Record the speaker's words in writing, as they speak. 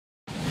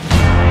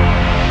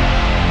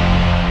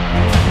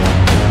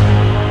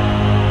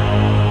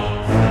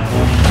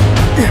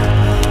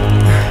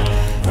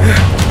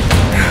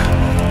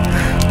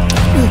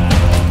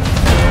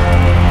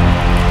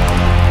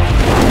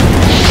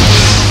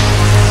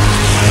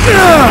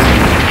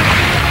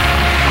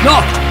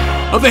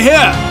Noct! Over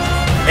here!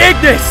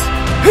 Ignis!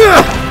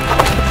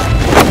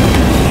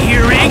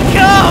 Here it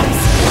comes!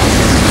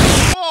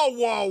 Whoa,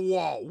 whoa,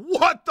 whoa!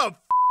 What the f?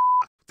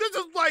 This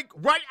is like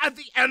right at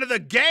the end of the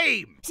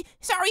game!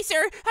 Sorry,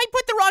 sir. I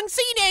put the wrong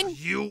scene in.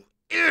 You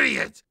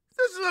idiot!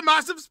 This is a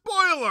massive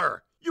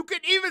spoiler! You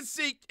can even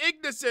see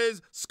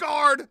Ignis's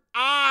scarred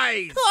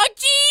eyes! Oh,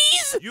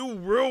 jeez! You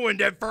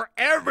ruined it for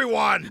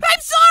everyone!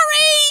 I'm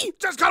sorry!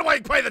 Just gotta wait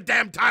and play the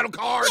damn title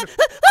card!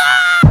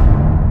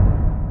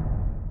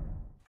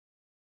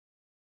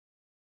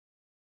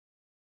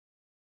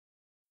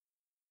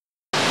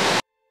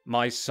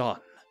 My son,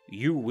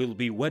 you will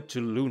be wed to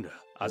Luna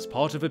as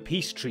part of a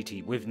peace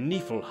treaty with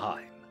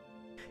Niflheim.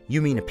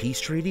 You mean a peace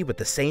treaty with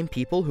the same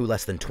people who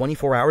less than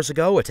 24 hours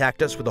ago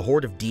attacked us with a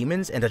horde of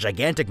demons and a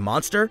gigantic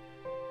monster?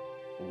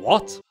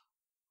 What?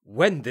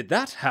 When did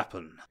that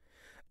happen?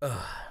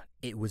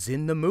 It was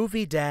in the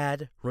movie,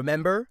 Dad.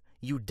 Remember?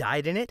 You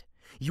died in it?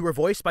 You were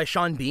voiced by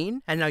Sean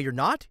Bean, and now you're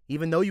not,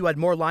 even though you had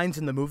more lines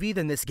in the movie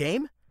than this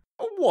game?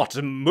 What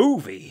a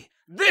movie!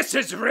 This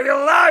is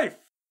real life!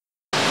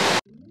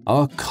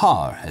 Our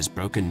car has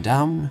broken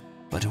down,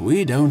 but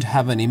we don't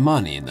have any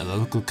money in the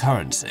local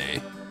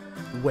currency.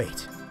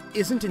 Wait,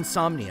 isn't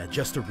Insomnia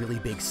just a really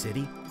big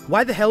city?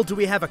 Why the hell do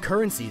we have a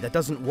currency that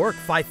doesn't work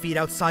 5 feet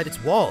outside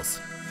its walls?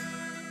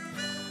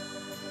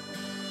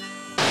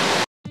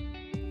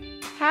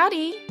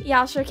 Howdy,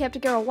 y'all sure kept a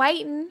girl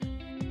waiting.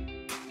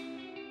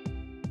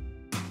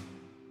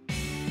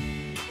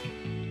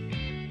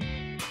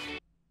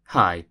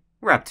 Hi,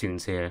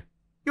 RABtoons here.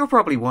 You're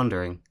probably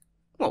wondering,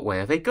 what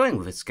way are they going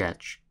with this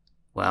sketch?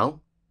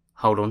 Well,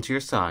 hold on to your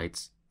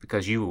sides,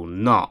 because you will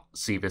not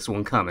see this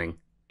one coming.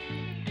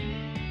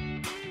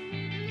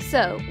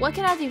 So, what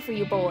can I do for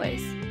you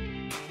boys?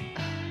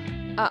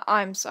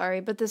 I'm sorry,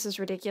 but this is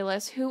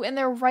ridiculous. Who in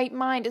their right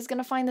mind is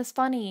gonna find this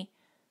funny?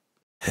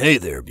 Hey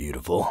there,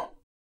 beautiful.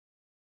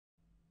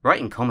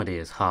 Writing comedy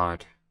is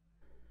hard.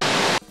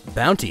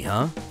 Bounty,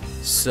 huh?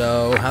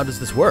 So, how does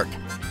this work?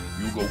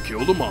 You go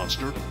kill the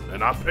monster,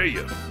 and I pay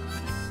you.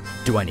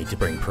 Do I need to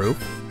bring proof?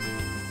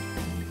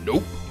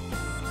 Nope.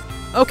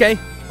 Okay,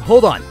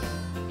 hold on.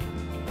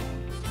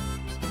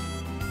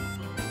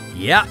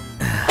 Yeah,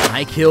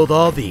 I killed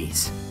all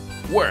these.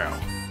 Wow,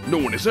 no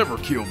one has ever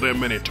killed that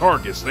many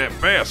targets that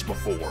fast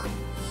before.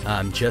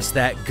 I'm just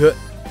that good.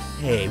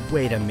 Hey,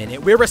 wait a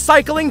minute, we're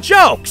recycling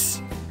jokes!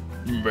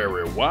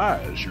 Very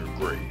wise, Your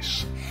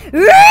Grace.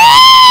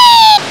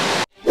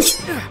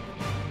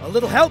 A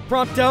little help,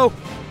 Prompto!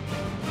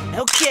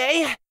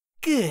 Okay,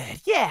 good,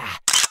 yeah.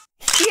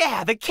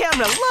 Yeah, the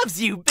camera loves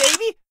you,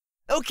 baby!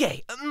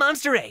 Okay,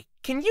 Monster A,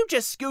 can you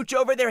just scooch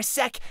over there a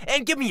sec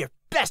and give me your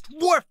best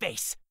war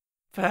face?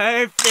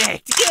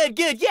 Perfect,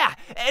 good, yeah.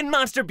 And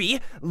Monster B,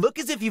 look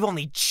as if you've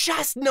only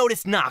just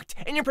noticed Noct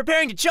and you're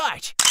preparing to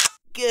charge.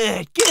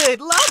 Good,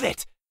 love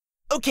it.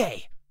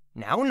 Okay,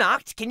 now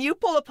Noct, can you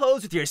pull a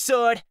pose with your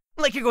sword?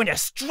 Like you're going to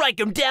strike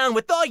him down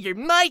with all your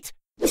might?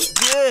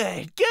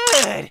 Good.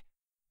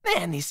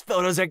 Man, these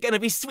photos are gonna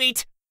be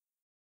sweet.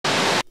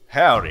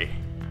 Howdy.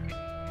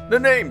 The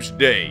name's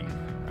Dave.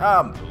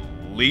 I'm the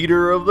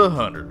leader of the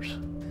hunters.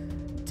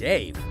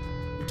 Dave?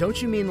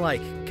 Don't you mean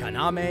like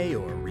Kaname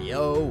or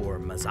Ryo or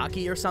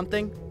Mazaki or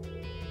something?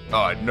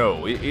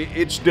 No,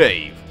 it's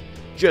Dave.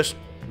 Just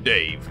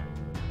Dave.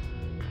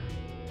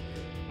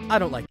 I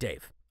don't like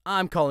Dave.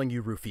 I'm calling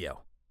you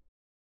Rufio.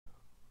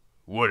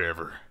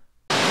 Whatever.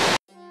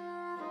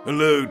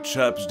 Hello,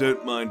 chaps.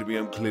 Don't mind me,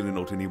 I'm clearly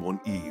not anyone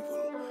evil.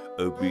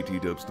 BT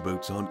dubs, the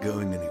boats aren't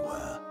going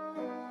anywhere.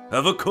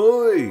 Have a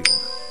coin!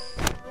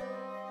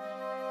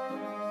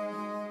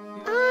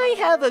 I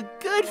have a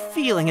good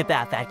feeling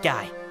about that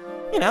guy.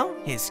 You know,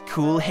 his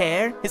cool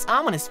hair, his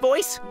ominous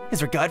voice,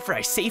 his regard for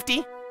our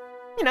safety.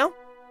 You know,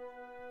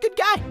 good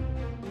guy.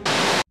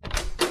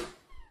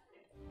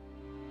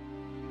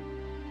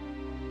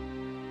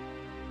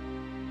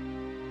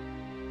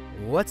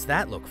 What's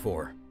that look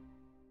for?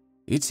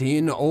 It's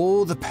in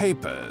all the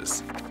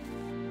papers.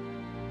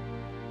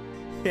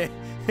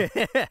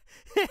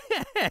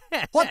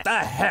 What the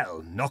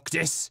hell,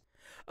 Noctis?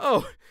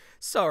 Oh,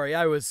 sorry,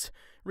 I was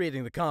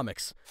reading the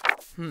comics.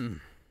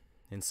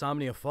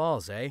 Insomnia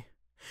Falls, eh?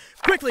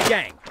 Quickly,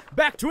 gang!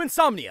 Back to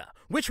Insomnia,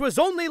 which was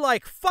only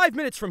like 5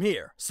 minutes from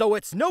here, so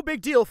it's no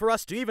big deal for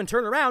us to even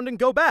turn around and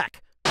go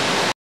back.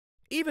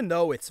 Even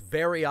though it's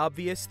very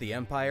obvious the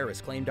Empire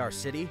has claimed our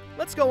city,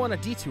 let's go on a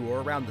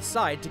detour around the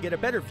side to get a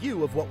better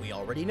view of what we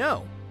already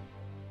know.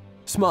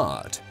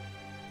 Smart.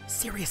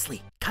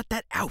 Seriously, cut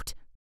that out!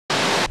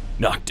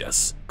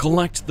 Noctis,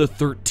 collect the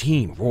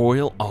 13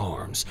 royal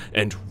arms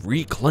and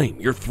reclaim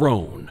your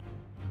throne.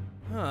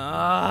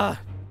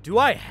 Do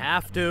I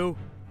have to?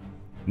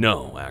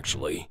 No,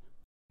 actually.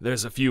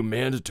 There's a few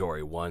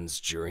mandatory ones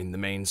during the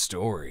main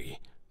story.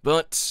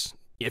 But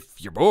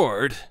if you're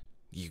bored,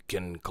 you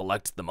can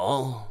collect them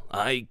all,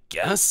 I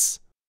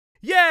guess?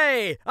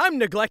 Yay! I'm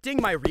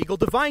neglecting my regal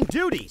divine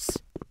duties!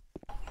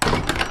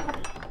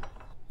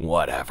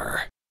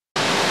 Whatever.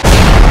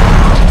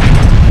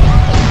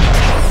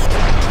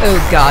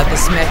 Oh god,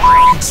 this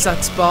mech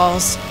sucks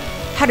balls.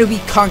 How do we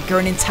conquer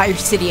an entire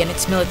city and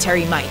its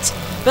military might,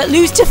 but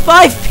lose to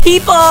 5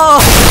 people?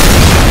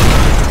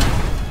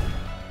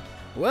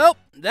 Well,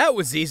 that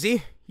was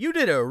easy. You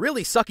did a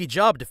really sucky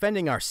job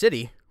defending our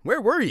city. Where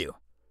were you?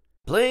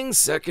 Playing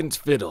second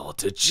fiddle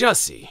to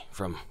Jesse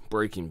from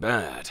Breaking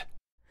Bad.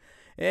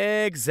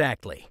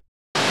 Exactly.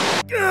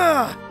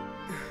 Ugh.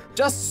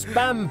 Just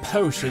spam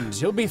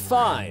potions, you'll be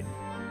fine.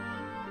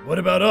 What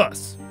about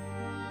us?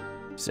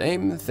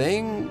 Same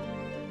thing,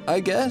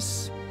 I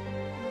guess?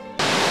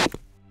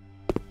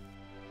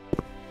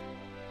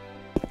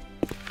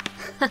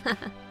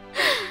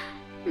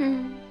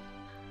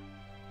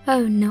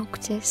 Oh,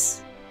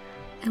 Noctis.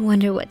 I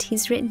wonder what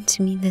he's written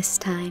to me this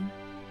time.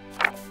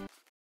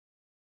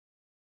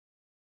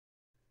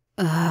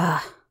 Man,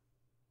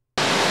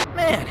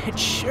 it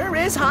sure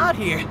is hot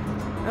here.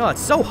 Oh, it's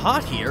so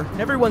hot here.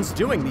 Everyone's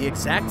doing the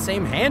exact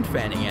same hand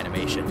fanning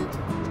animation.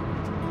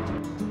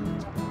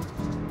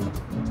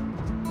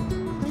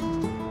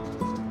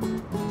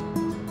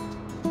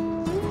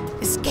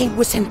 This game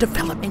was in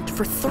development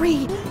for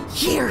 3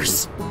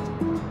 years.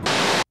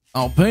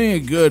 I'll pay you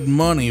good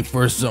money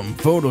for some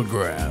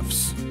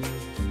photographs.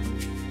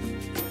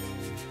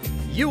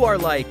 You are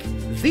like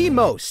the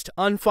most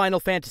un-Final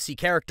Fantasy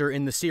character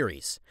in the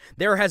series.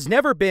 There has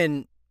never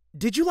been...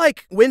 Did you,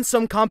 like, win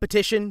some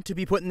competition to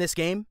be put in this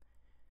game?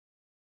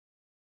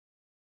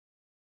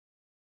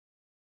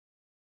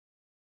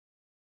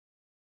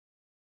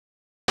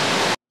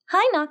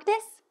 Hi,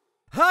 Noctis.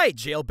 Hi,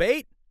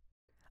 Jailbait.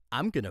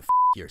 I'm gonna f***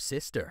 your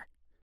sister.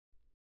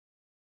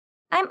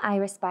 I'm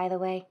Iris, by the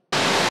way.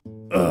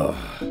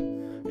 Ugh.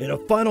 In a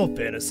Final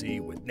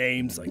Fantasy with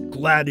names like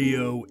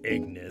Gladio,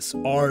 Ignis,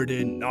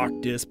 Arden,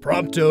 Noctis,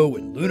 Prompto,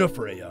 and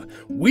Lunafreya,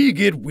 we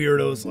get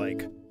weirdos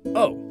like,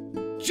 oh,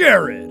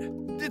 Jared,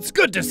 it's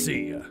good to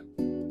see you.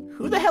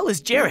 Who the hell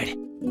is Jared?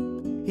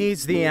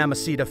 He's the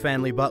Amasita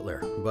family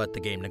butler, but the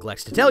game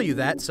neglects to tell you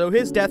that, so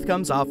his death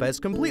comes off as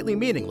completely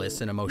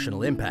meaningless in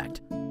emotional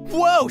impact.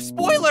 Whoa,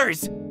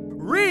 spoilers!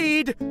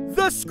 Read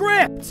the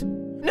script!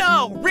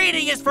 No,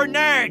 reading is for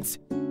nerds!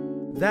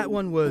 That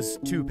one was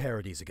 2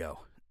 parodies ago.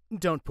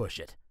 Don't push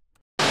it.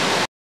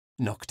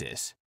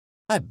 Noctis,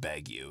 I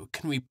beg you,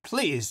 can we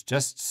please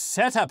just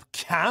set up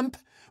camp?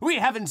 We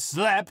haven't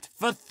slept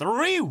for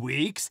 3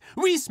 weeks,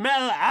 we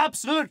smell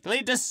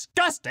absolutely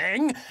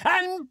disgusting,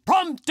 and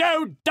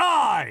Prompto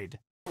died!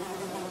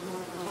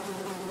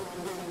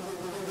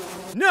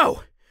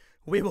 No!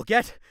 We will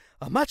get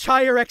a much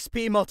higher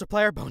XP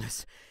multiplier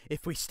bonus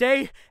if we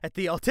stay at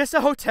the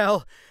Altissa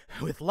Hotel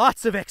with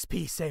lots of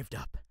XP saved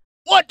up.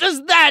 What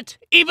does that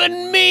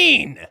even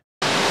mean?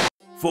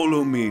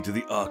 Follow me to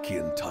the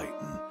Archean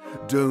Titan.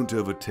 Don't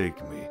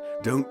overtake me,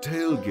 don't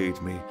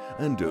tailgate me,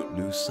 and don't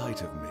lose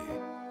sight of me.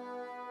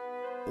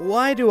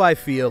 Why do I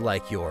feel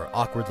like you're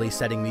awkwardly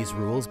setting these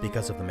rules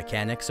because of the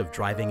mechanics of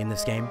driving in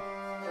this game?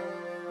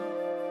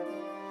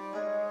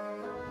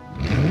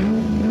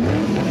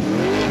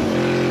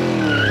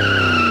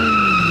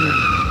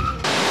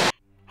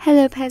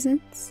 Hello,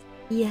 peasants.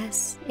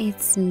 Yes,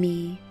 it's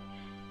me.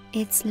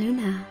 It's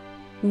Luna.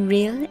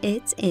 Reel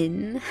it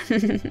in.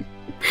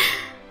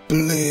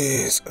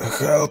 Please,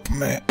 help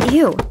me.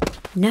 Ew.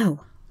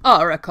 No.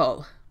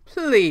 Oracle,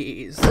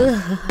 please.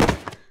 Ugh.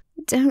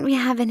 Don't we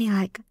have any,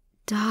 like,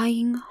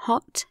 dying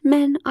hot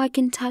men I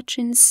can touch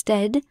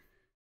instead?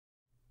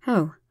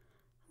 Oh.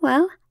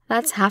 Well,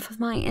 that's half of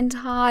my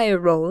entire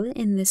role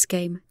in this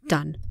game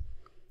done.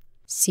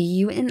 See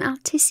you in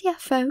Altissa,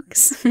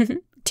 folks.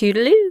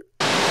 Toodaloo.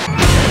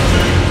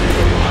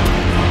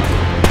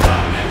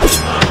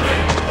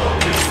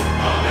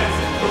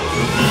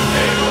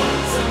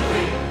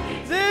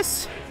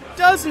 This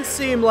doesn't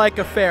seem like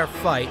a fair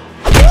fight.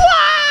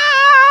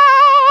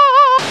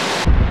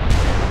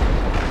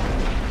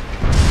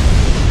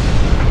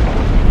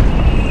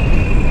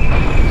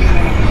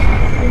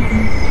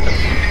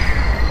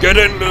 Get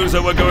in,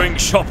 loser, we're going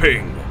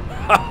shopping!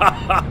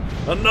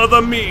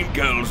 Another Mean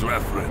Girls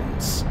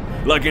reference.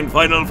 Like in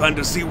Final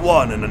Fantasy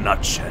I in a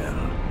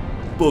nutshell.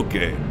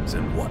 Bookends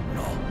and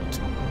whatnot.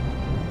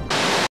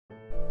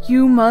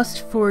 You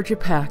must forge a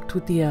pact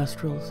with the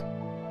Astrals.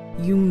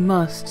 You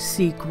must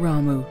seek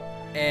Ramu.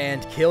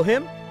 And kill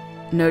him?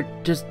 No,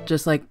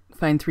 just like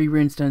find 3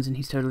 runestones and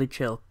he's totally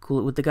chill. Cool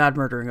it with the god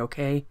murdering,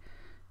 okay?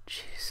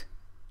 Jeez.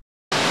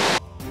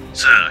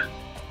 Sir,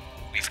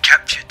 we've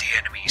captured the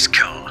enemy's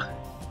car.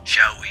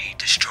 Shall we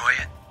destroy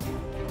it?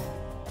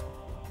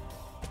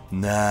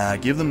 Nah,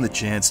 give them the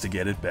chance to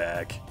get it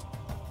back.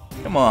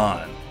 Come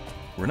on,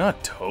 we're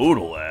not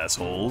total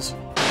assholes.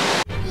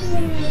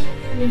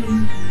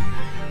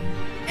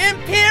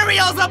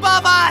 Imperials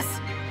above us!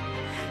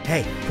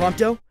 Hey,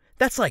 Prompto,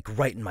 that's like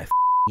right in my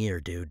ear,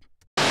 dude.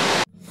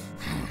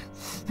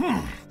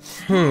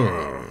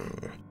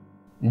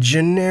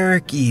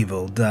 Generic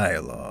evil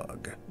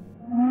dialogue.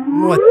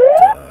 What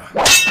the?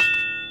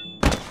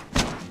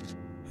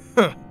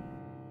 Huh.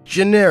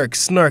 Generic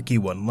snarky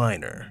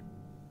one-liner.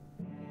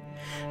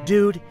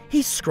 Dude,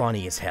 he's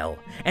scrawny as hell,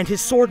 and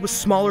his sword was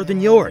smaller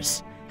than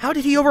yours. How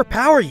did he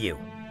overpower you?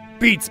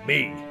 Beats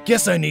me.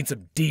 Guess I need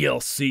some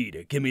DLC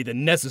to give me the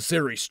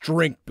necessary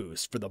strength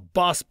boost for the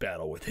boss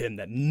battle with him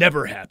that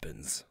never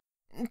happens.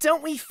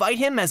 Don't we fight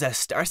him as a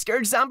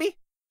Star-Scourge zombie?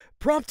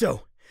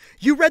 Prompto,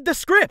 you read the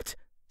script!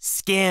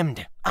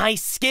 Skimmed. I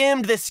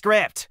skimmed the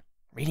script.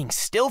 Reading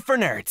still for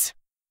nerds.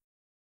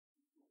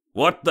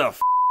 What the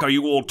f are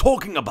you all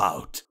talking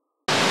about?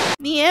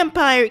 The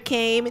Empire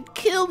came and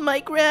killed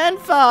my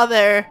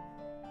grandfather.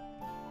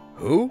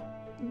 Who?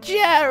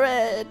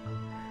 Jared.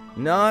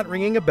 Not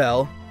ringing a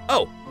bell.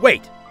 Oh,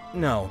 wait.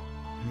 No.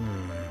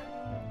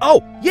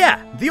 Oh,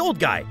 yeah, the old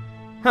guy.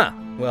 Huh,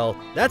 well,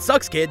 that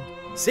sucks, kid.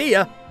 See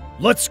ya.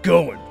 Let's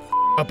go and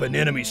up an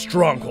enemy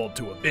stronghold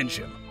to avenge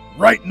him.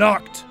 Right,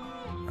 Noct?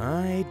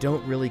 I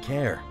don't really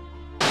care.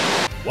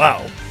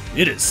 Wow,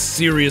 it is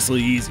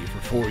seriously easy for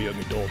 4 young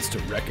adults to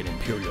wreck an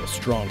Imperial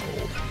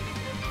stronghold.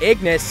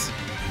 Ignis,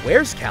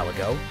 where's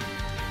Caligo?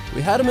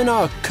 We had him in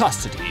our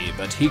custody,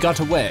 but he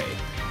got away.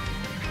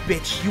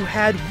 Bitch, you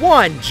had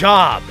one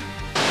job!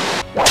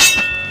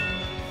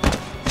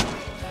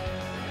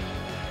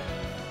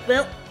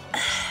 Well,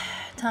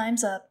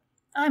 time's up.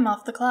 I'm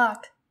off the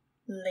clock.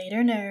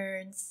 Later,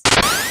 nerds.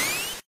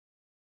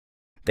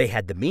 They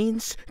had the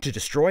means to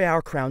destroy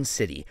our crown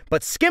city,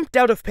 but skimped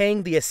out of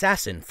paying the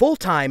assassin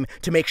full-time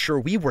to make sure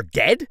we were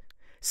dead?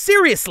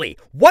 Seriously,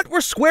 what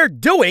were Square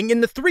doing in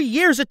the 3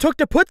 years it took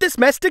to put this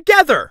mess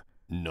together?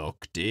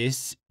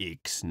 Noctis,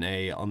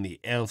 ixnay on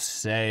the elf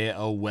say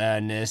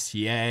awareness,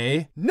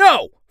 yay?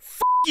 No!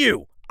 F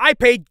you! I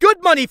paid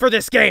good money for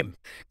this game!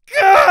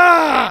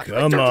 Gah!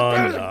 Come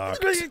on, Noct.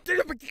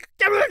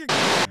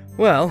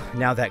 Well,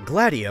 now that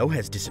Gladio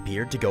has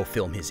disappeared to go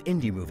film his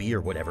indie movie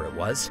or whatever it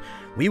was,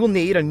 we will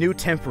need a new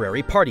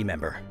temporary party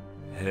member.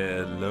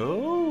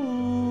 Hello?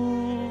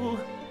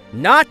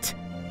 Not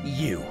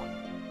you.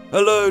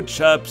 Hello,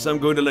 chaps. I'm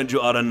going to lend you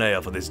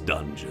Aranea for this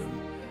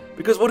dungeon.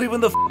 Because what even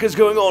the f is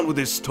going on with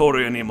this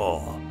story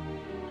anymore?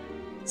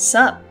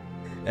 Sup?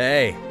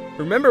 Hey,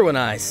 remember when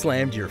I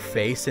slammed your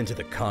face into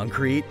the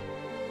concrete?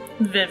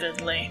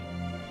 Vividly.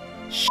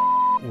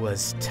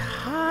 Was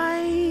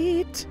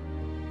tight.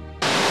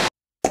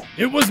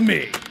 It was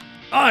me.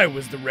 I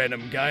was the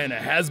random guy in a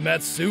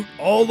hazmat suit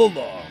all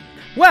along.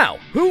 Wow,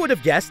 who would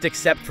have guessed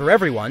except for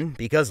everyone,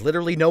 because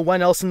literally no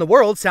one else in the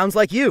world sounds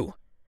like you.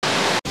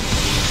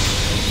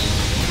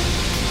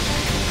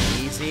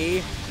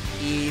 Easy,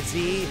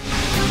 easy.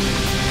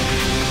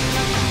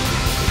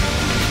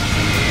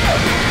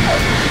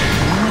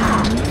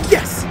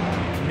 Yes!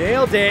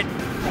 Nailed it!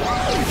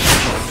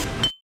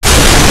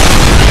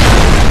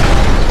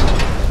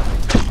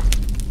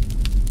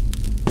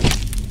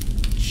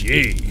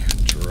 Gee,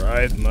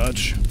 drive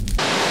much?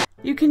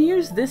 You can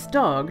use this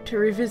dog to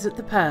revisit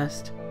the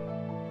past.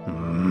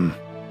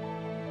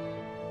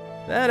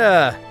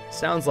 That,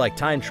 sounds like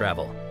time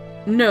travel.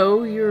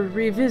 No, you're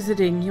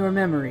revisiting your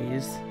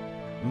memories.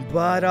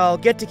 But I'll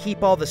get to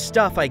keep all the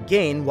stuff I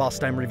gain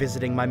whilst I'm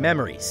revisiting my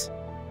memories.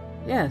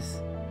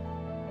 Yes.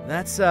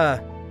 That's,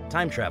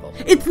 time travel.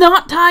 It's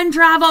not time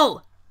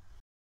travel!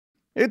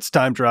 It's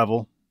time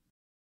travel.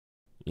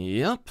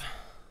 Yep.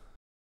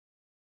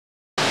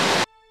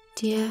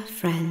 Dear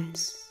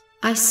friends,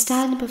 I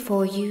stand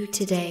before you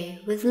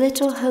today with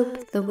little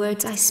hope the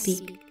words I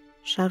speak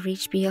shall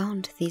reach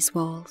beyond these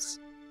walls.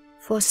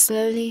 For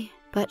slowly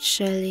but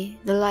surely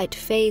the light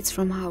fades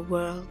from our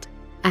world,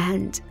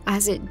 and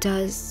as it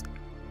does,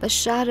 the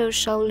shadows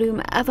shall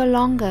loom ever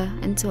longer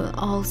until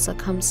all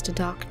succumbs to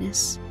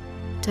darkness.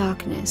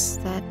 Darkness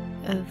that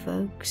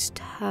evokes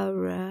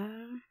terror.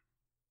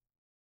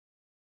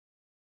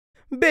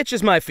 Bitch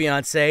is my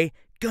fiancé.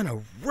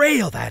 Gonna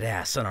rail that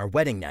ass on our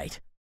wedding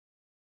night.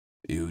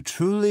 You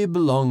truly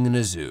belong in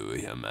a zoo,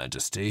 Your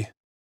Majesty.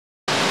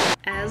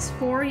 As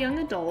 4 young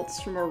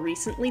adults from a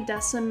recently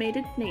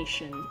decimated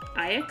nation,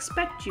 I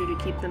expect you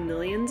to keep the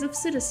millions of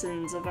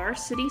citizens of our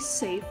city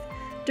safe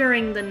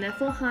during the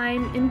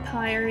Niflheim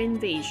Empire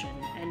invasion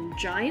and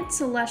giant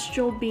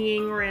celestial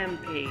being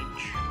rampage.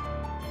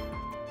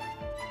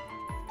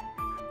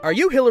 Are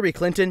you Hillary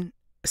Clinton?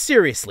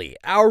 Seriously,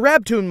 our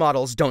RABtoon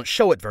models don't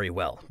show it very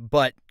well,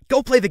 but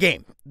go play the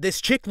game. This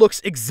chick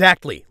looks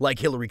exactly like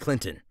Hillary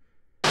Clinton.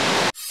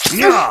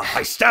 Yeah,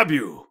 I stab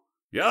you!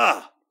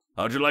 Yeah!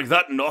 How'd you like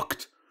that,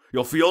 Noct?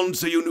 Your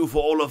fiancé you knew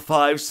for all of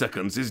 5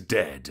 seconds is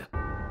dead.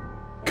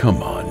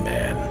 Come on,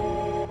 man.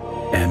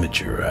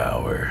 Amateur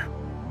hour.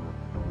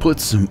 Put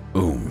some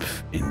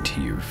oomph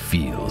into your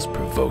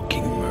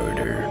feels-provoking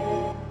murder.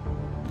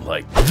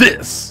 Like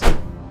this!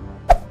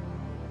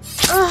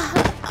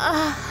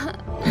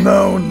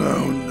 No,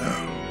 no,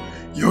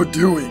 no. You're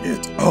doing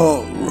it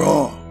all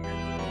wrong.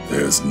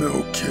 There's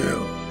no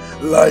kill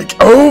like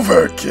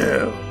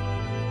overkill.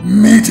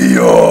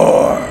 Meteor!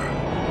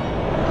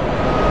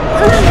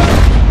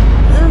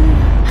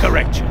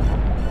 Correction.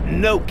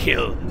 No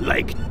kill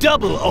like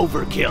double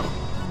overkill.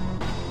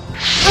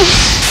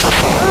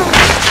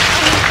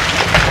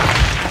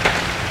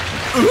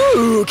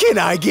 Ooh, can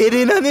I get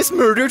in on this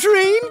murder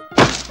train?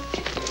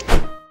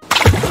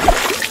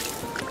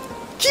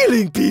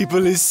 Killing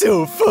people is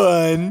so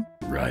fun.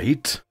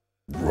 Right?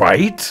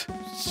 Right?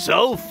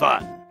 So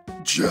fun.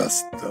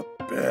 Just the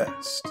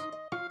best.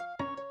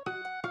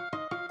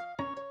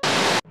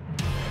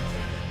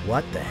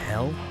 What the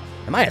hell?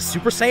 Am I a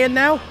Super Saiyan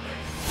now?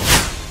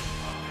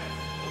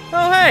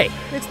 Oh hey,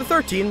 it's the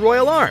 13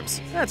 Royal Arms.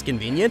 That's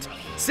convenient.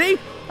 See?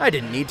 I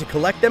didn't need to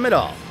collect them at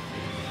all.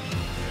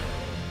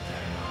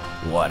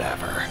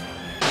 Whatever.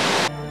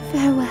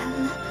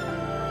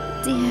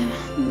 Farewell, dear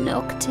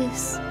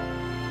Noctis.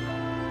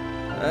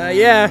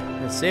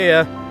 Yeah, see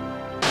ya.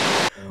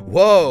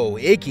 Whoa,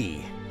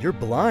 Iggy, you're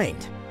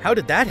blind. How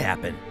did that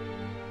happen?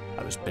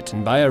 I was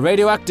bitten by a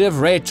radioactive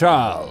Ray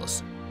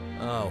Charles.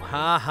 Oh,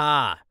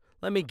 ha.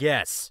 Let me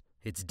guess.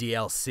 It's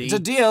DLC? It's a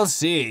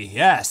DLC,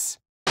 yes.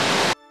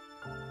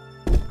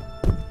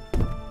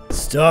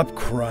 Stop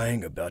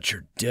crying about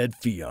your dead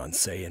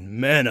fiancé and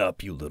man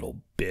up, you little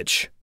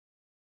bitch.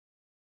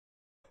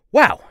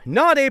 Wow,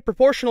 not a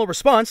proportional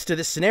response to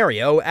this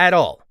scenario at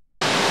all.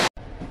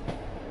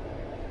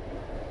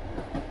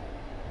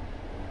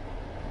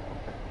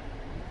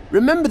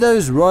 Remember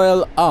those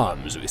royal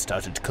arms we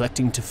started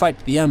collecting to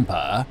fight the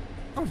Empire?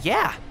 Oh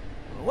yeah.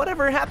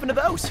 Whatever happened to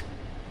those?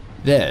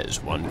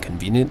 There's one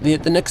conveniently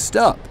at the next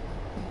stop.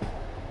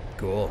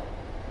 Cool.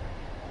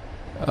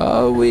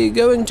 Are we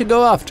going to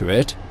go after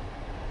it?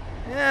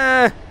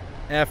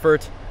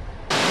 Effort.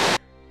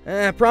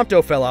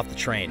 Prompto fell off the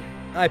train.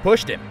 I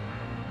pushed him.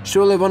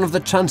 Surely one of the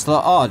Chancellor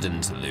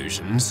Arden's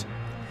illusions.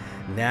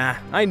 Nah,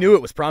 I knew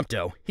it was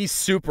Prompto. He's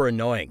super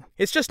annoying.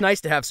 It's just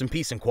nice to have some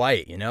peace and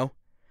quiet, you know?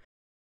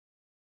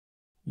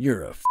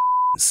 You're a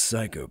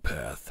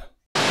psychopath.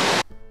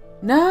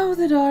 Now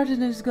that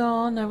Arden is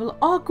gone, I will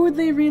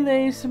awkwardly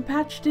relay some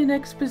patched-in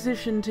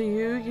exposition to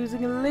you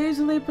using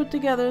lazily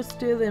put-together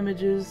still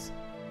images.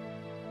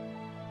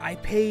 I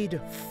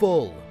paid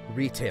full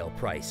retail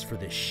price for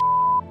this shit.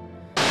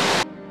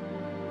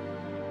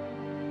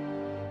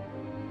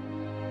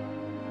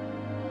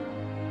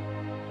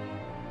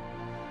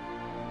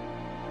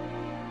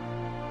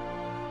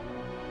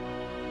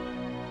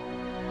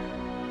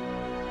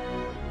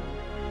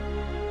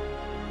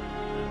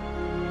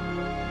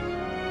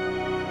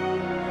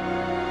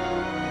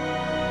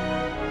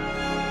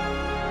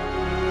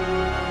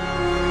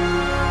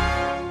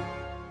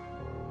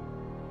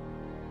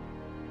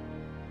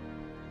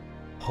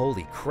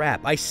 Holy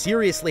crap, I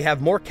seriously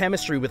have more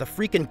chemistry with a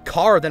freaking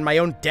car than my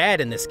own dad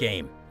in this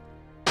game.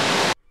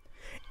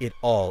 It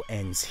all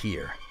ends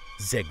here.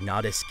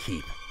 Zegnatus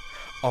Keep.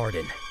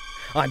 Arden,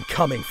 I'm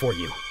coming for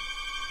you.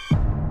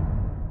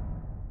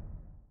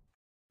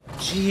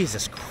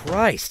 Jesus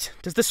Christ,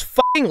 does this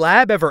fucking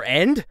lab ever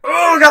end?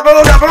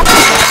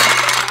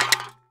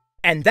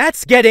 And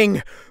that's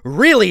getting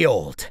really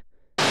old.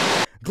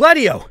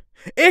 Gladio!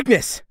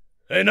 Ignis!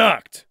 Hey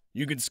Noct,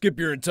 you can skip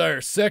your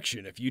entire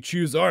section if you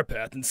choose our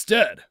path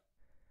instead.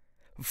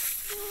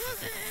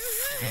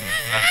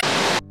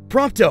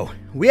 Prompto,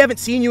 we haven't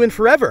seen you in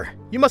forever.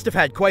 You must have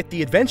had quite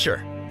the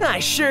adventure. I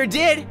sure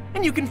did,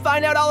 and you can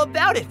find out all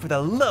about it for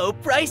the low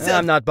price of—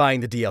 I'm not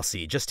buying the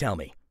DLC, just tell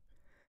me.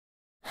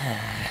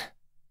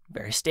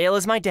 Very stale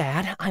as my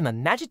dad, I'm a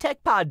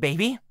Magitech pod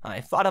baby.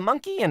 I fought a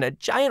monkey and a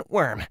giant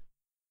worm.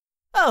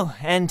 Oh,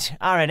 and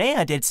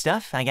RNA did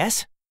stuff, I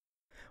guess.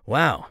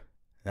 Wow,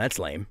 that's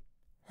lame.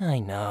 I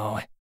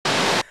know.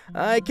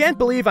 I can't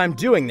believe I'm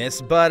doing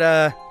this,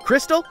 but,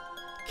 Crystal?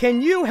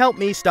 Can you help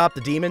me stop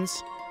the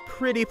demons?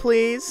 Pretty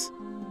please?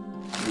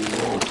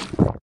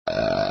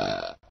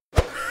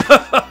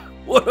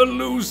 What a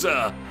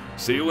loser!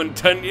 See you in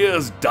 10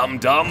 years,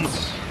 dum-dum!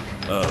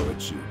 Oh,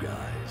 it's you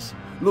guys.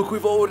 Look,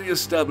 we've already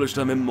established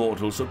I'm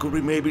immortal, so could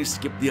we maybe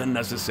skip the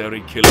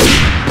unnecessary killing?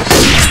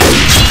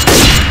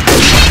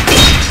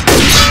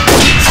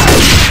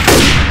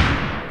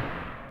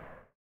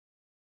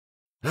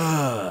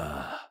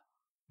 Ah,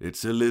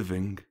 it's a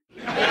living.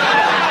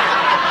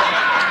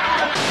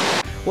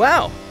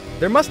 Wow,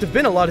 there must have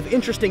been a lot of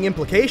interesting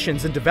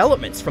implications and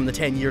developments from the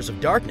 10 years of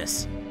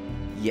darkness.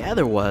 Yeah,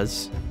 there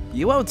was.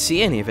 You won't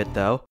see any of it,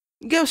 though.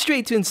 Go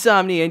straight to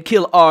Insomnia and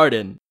kill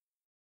Arden.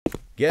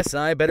 Guess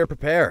I better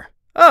prepare.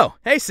 Oh,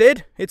 hey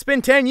Sid, it's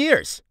been 10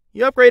 years.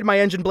 You upgraded my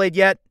engine blade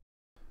yet?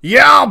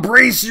 Y'all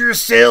brace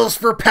yourselves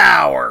for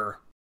power!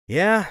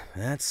 Yeah,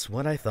 that's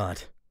what I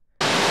thought.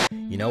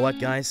 You know what,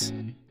 guys?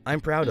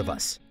 I'm proud of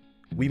us.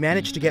 We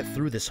managed to get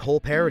through this whole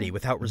parody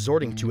without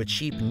resorting to a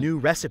cheap new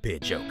recipe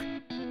joke.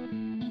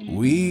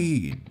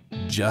 We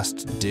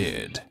just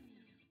did.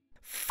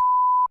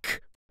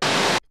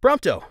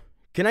 Prompto,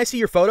 can I see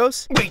your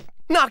photos? Wait,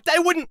 Noct, I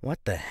wouldn't— What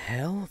the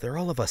hell? They're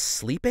all of us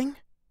sleeping?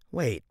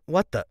 Wait,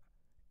 what the—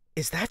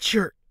 Is that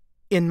your—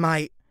 in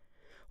my—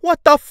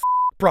 What the f***,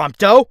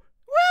 Prompto?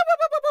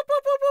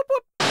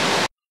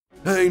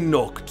 Hey,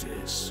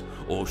 Noctis.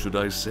 Or should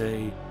I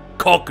say,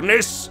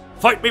 Cockness?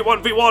 Fight me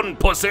 1v1,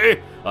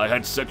 pussy! I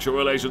had sexual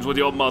relations with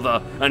your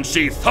mother, and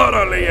she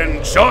thoroughly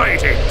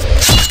enjoyed it!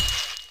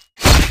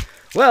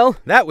 Well,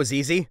 that was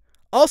easy.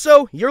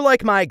 Also, you're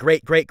like my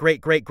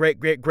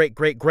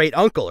great-great-great-great-great-great-great-great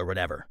uncle or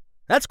whatever.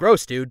 That's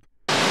gross, dude.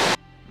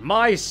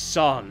 My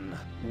son,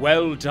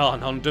 well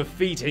done on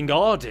defeating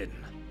Arden.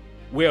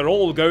 We're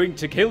all going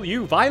to kill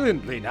you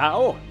violently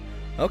now.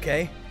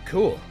 Okay,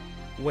 cool.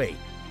 Wait,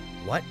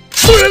 what?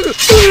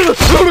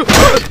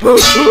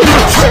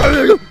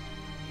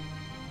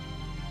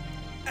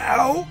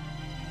 Ow!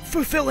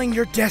 Fulfilling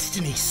your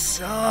destiny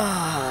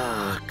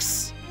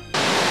sucks.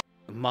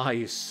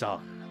 My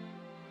son,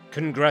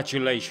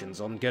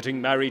 congratulations on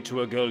getting married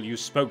to a girl you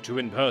spoke to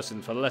in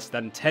person for less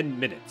than 10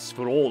 minutes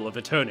for all of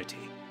eternity.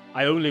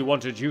 I only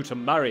wanted you to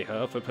marry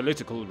her for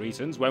political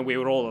reasons when we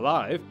were all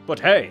alive, but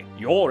hey,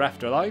 your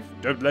afterlife,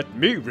 don't let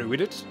me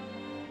ruin it.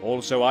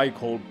 Also, I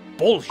call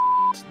bullshit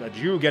that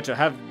you get to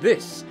have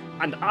this,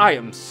 and I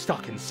am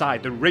stuck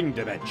inside the ring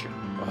dimension.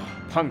 Ugh,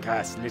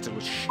 punk-ass little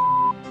shit.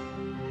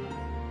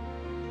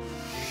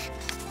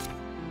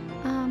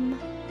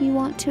 You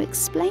want to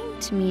explain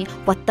to me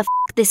what the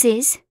f this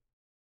is?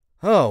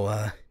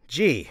 Oh,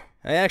 gee,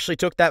 I actually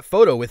took that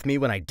photo with me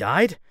when I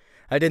died?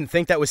 I didn't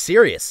think that was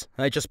serious.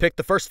 I just picked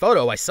the first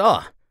photo I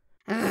saw.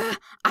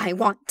 I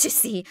want to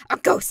see a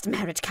ghost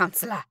marriage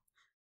counselor.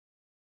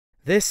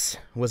 This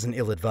was an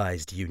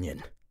ill-advised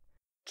union.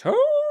 Told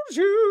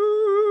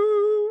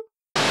you!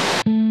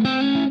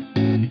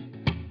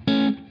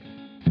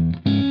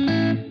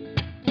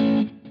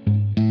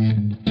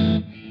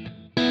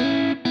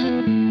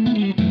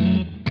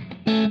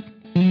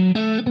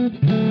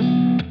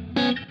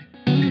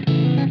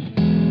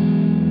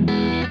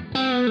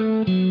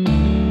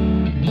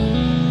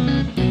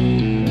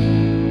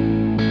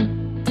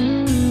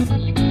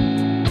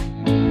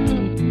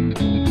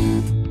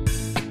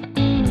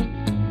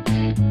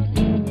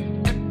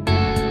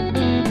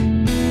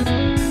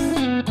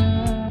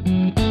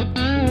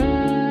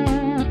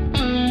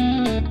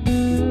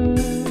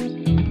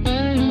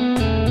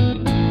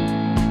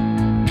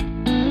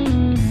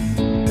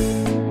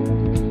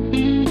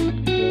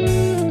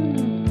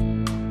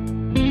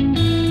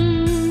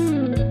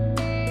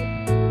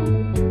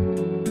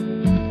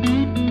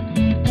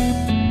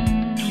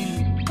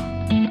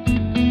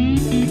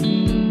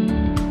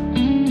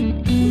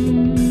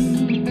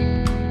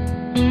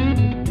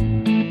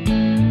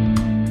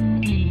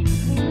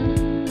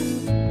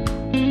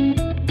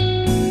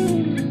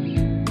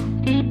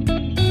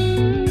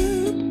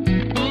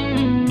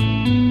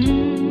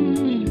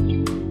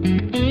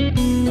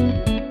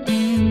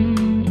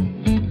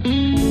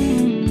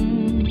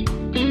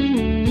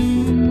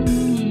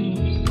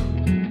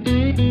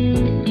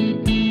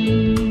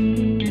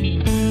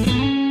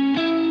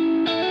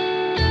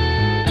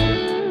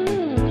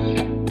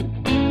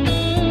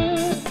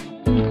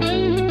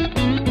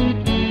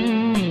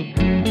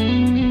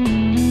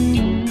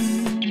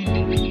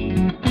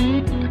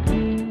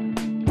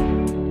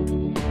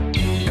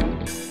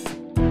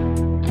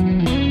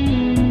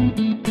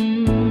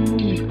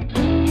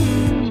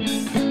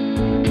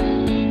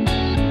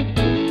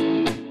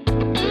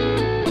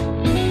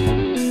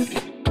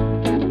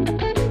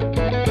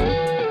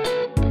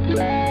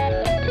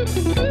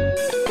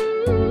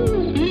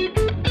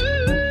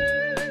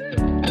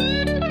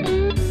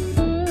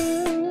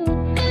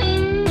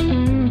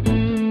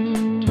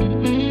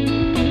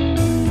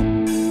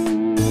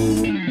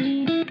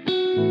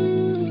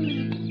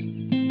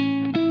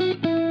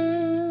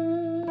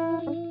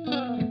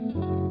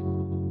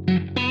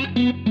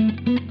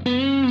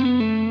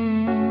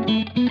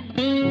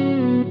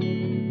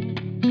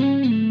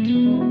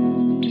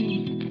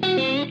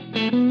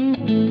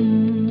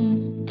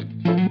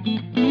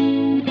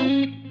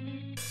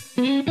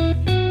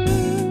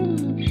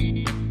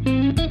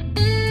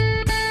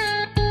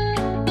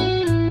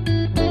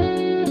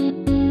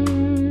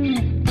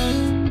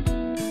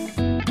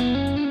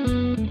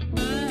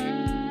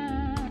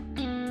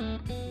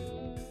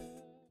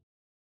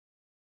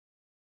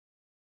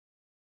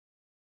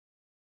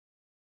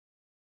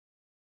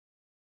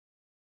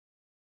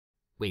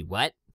 Wait, what?